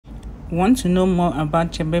Want to know more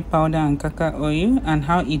about Chebe powder and Karkar oil and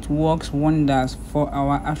how it works wonders for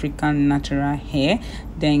our African natural hair?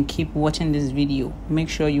 Then keep watching this video. Make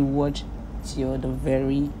sure you watch till the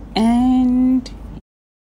very end.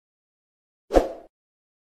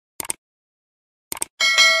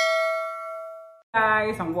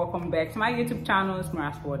 Guys, and welcome back to my YouTube channel.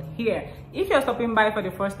 Smart here. If you're stopping by for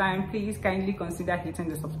the first time, please kindly consider hitting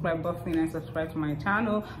the subscribe button and subscribe to my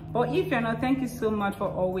channel. But if you're not, thank you so much for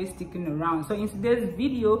always sticking around. So in today's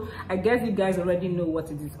video, I guess you guys already know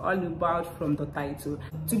what it is all about from the title.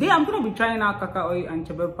 Today I'm going to be trying out Karkar oil and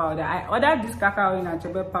Chebe powder. I ordered this Karkar oil and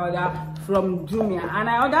Chebe powder from Jumia, and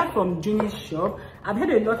I ordered from Juni's shop. I've heard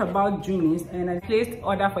a lot about Juni's, and I placed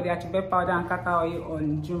order for their Chebe powder and Karkar oil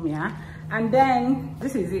on Jumia. And then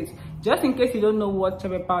this is it. Just in case you don't know what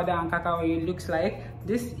Chebe powder and Karkar oil looks like,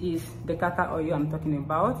 this is the Karkar oil I'm talking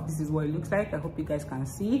about. This is what it looks like. I hope you guys can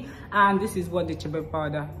see. And this is what the Chebe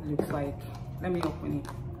powder looks like. Let me open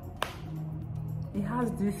it. It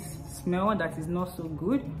has this smell that is not so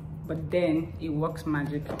good, but then it works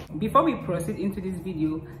magic. Before we proceed into this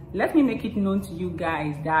video, let me make it known to you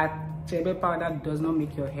guys that Chebe powder does not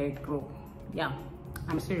make your hair grow. Yeah,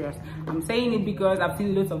 I'm serious. I'm saying it because I've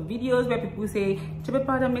seen lots of videos where people say Chebe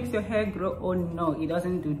powder makes your hair grow. Oh no, it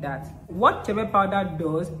doesn't do that. What Chebe powder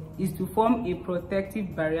does is to form a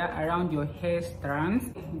protective barrier around your hair strands,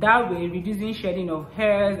 that way reducing shedding of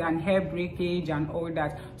hairs and hair breakage and all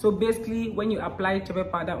that. So basically, when you apply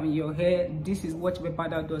Chebe powder on your hair, this is what Chebe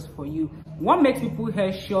powder does for you. What makes people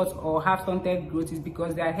hair short or have stunted growth is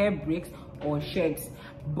because their hair breaks or sheds.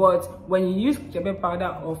 But when you use Chebe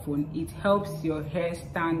powder often, it helps your hair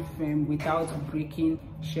stand firm without breaking,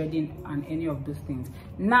 shedding, and any of those things.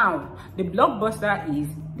 Now, the blockbuster is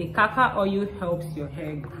the Karkar oil helps your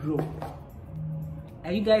hair grow.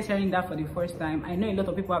 Are you guys hearing that for the first time? I know a lot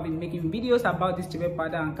of people have been making videos about this Chebe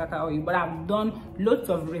powder and Karkar oil, but I've done lots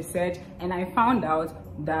of research and I found out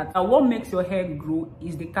that what makes your hair grow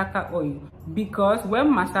is the Karkar oil, because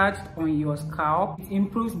when massaged on your scalp, it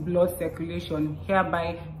improves blood circulation,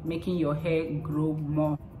 hereby making your hair grow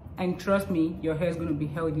more. And trust me, your hair is going to be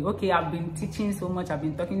healthy. Okay, I've been teaching so much, I've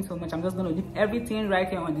been talking so much. I'm just going to leave everything right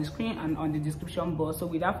here on the screen and on the description box. So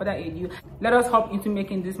without further ado, let us hop into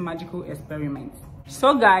making this magical experiment.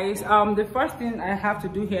 So guys, the first thing I have to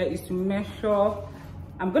do here is to measure.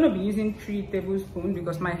 I'm going to be using 3 tablespoons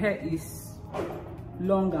because my hair is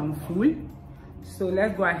long and full. So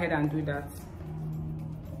let's go ahead and do that.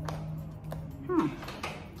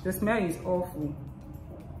 The smell is awful.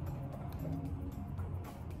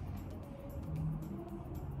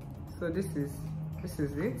 So this is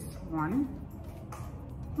it. 1,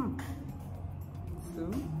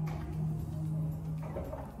 2,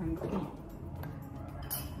 and 3.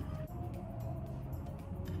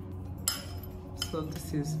 So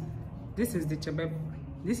this is the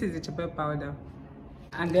Chebe powder,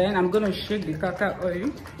 and then I'm gonna shake the Karkar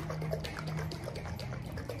oil.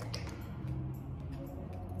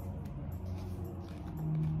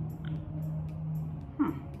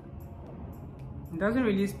 It doesn't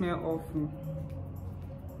really smell awful,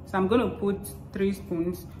 so I'm gonna put 3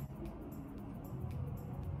 spoons.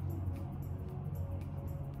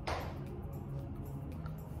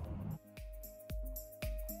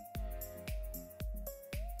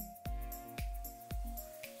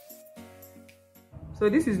 So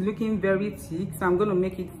this is looking very thick, so I'm going to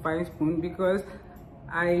make it 5 spoons because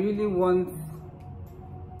I really want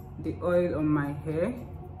the oil on my hair,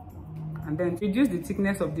 and then reduce the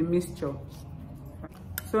thickness of the mixture.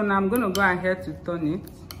 So now I'm going to go ahead to turn it,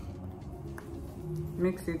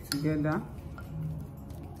 mix it together.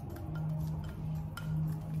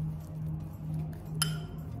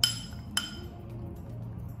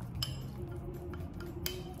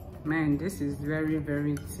 Man, this is very,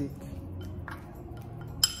 very thick.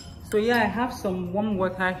 So yeah, I have some warm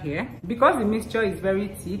water here. Because the mixture is very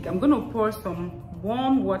thick, I'm going to pour some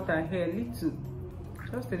warm water here,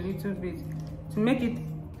 just a little bit, to make it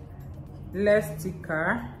less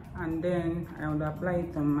thicker, and then I will apply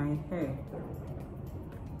it on my hair.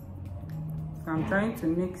 So I'm trying to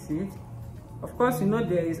mix it. Of course, you know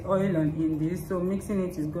there is oil in this, so mixing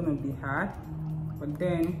it is going to be hard, but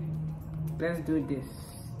then let's do this.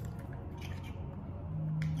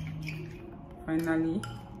 Finally,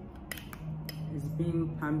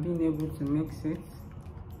 I'm being able to mix it.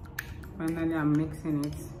 Finally, I'm mixing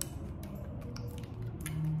it.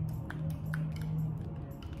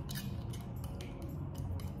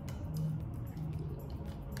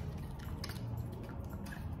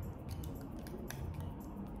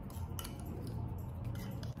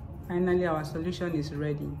 Finally, our solution is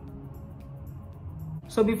ready.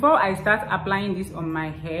 So before I start applying this on my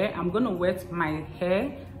hair, I'm gonna wet my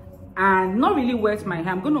hair, and not really wet my hair.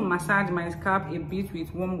 I'm going to massage my scalp a bit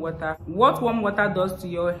with warm water. What warm water does to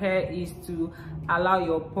your hair is to allow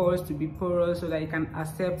your pores to be porous so that you can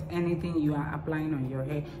accept anything you are applying on your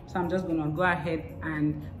hair. So I'm just going to go ahead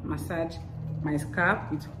and massage my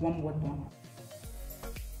scalp with warm water.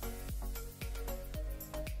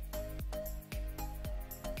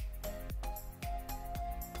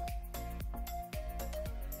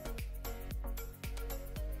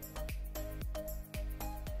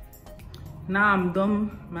 Now I'm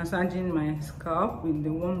done massaging my scalp with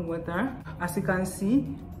the warm water. As you can see,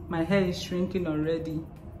 my hair is shrinking already.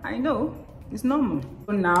 I know, it's normal.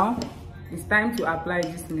 So now it's time to apply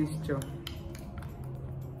this mixture.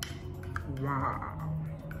 Wow.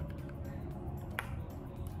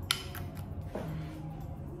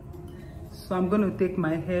 So I'm going to take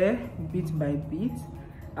my hair bit by bit.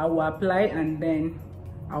 I will apply and then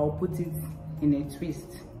I will put it in a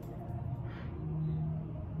twist.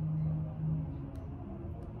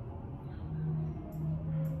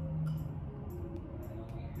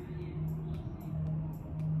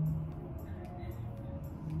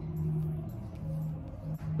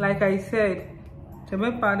 Like I said,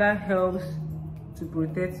 Chebe powder helps to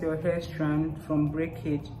protect your hair strand from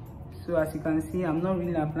breakage. So as you can see, I'm not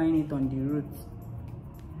really applying it on the roots.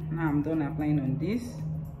 Now I'm done applying on this.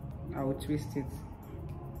 I will twist it.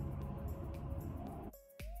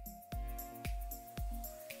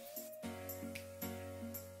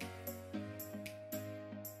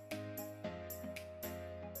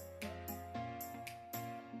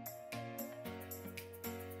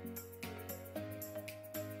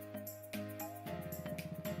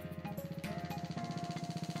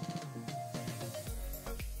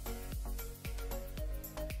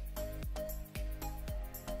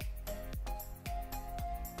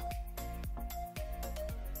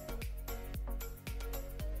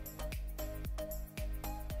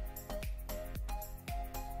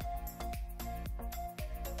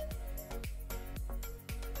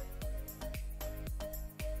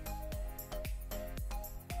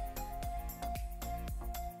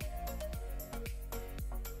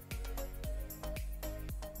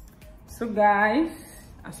 So guys,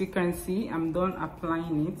 as you can see, I'm done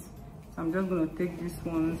applying it. So I'm just going to take these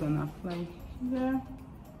ones and apply here.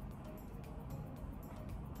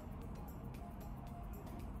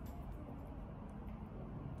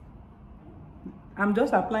 I'm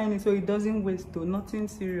just applying it so it doesn't waste, though, nothing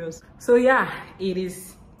serious. So yeah, it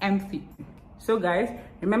is empty. So guys,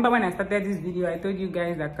 remember when I started this video, I told you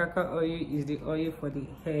guys that Karkar oil is the oil for the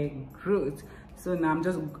hair growth. So now I'm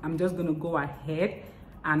just going to go ahead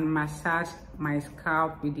and massage my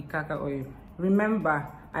scalp with the Karkar oil. Remember,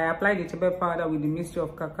 I applied the Chebe powder with the mixture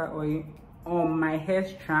of Karkar oil on my hair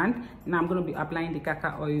strand. Now I'm going to be applying the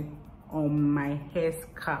Karkar oil on my hair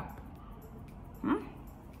scalp.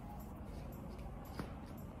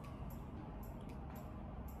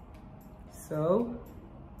 So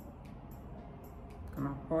I'm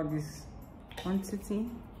gonna pour this quantity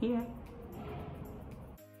here.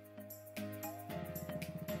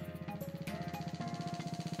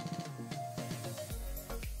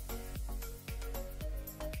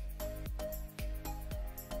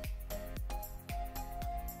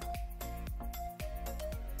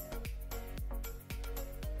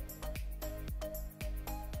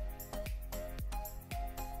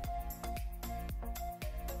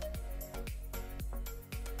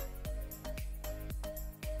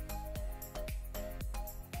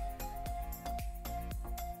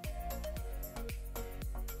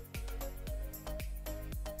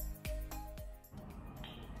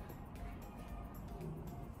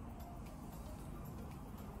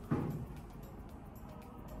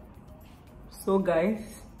 So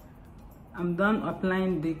guys, I'm done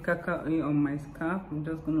applying the Karkar oil on my scalp. I'm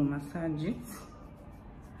just going to massage it.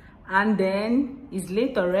 And then it's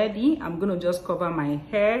late already. I'm going to just cover my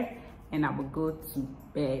hair and I will go to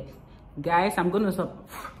bed. Guys, I'm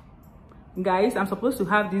supposed to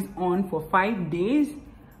have this on for 5 days.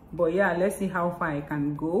 But yeah, let's see how far I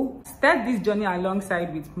can go. Start this journey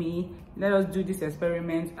alongside with me. Let us do this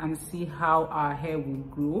experiment and see how our hair will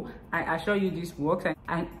grow. I assure you this works.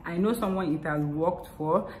 I know someone it has worked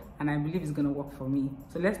for, and I believe it's gonna work for me.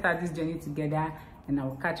 So let's start this journey together, and I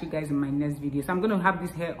will catch you guys in my next video. So I'm gonna have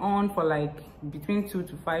this hair on for like between 2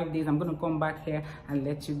 to 5 days. I'm gonna come back here and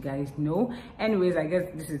let you guys know. Anyways, I guess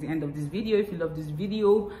this is the end of this video. If you love this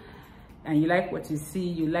video, and you like what you see,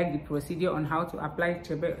 you like the procedure on how to apply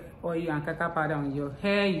Chebe oil and Karkar powder on your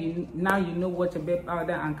hair, now you know what Chebe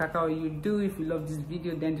powder and Karkar oil do. If you love this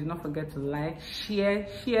video, then do not forget to like, share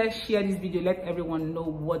this video. Let everyone know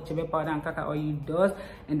what Chebe powder and Karkar oil does,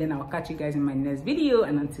 and then I'll catch you guys in my next video.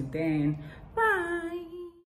 And until then, bye.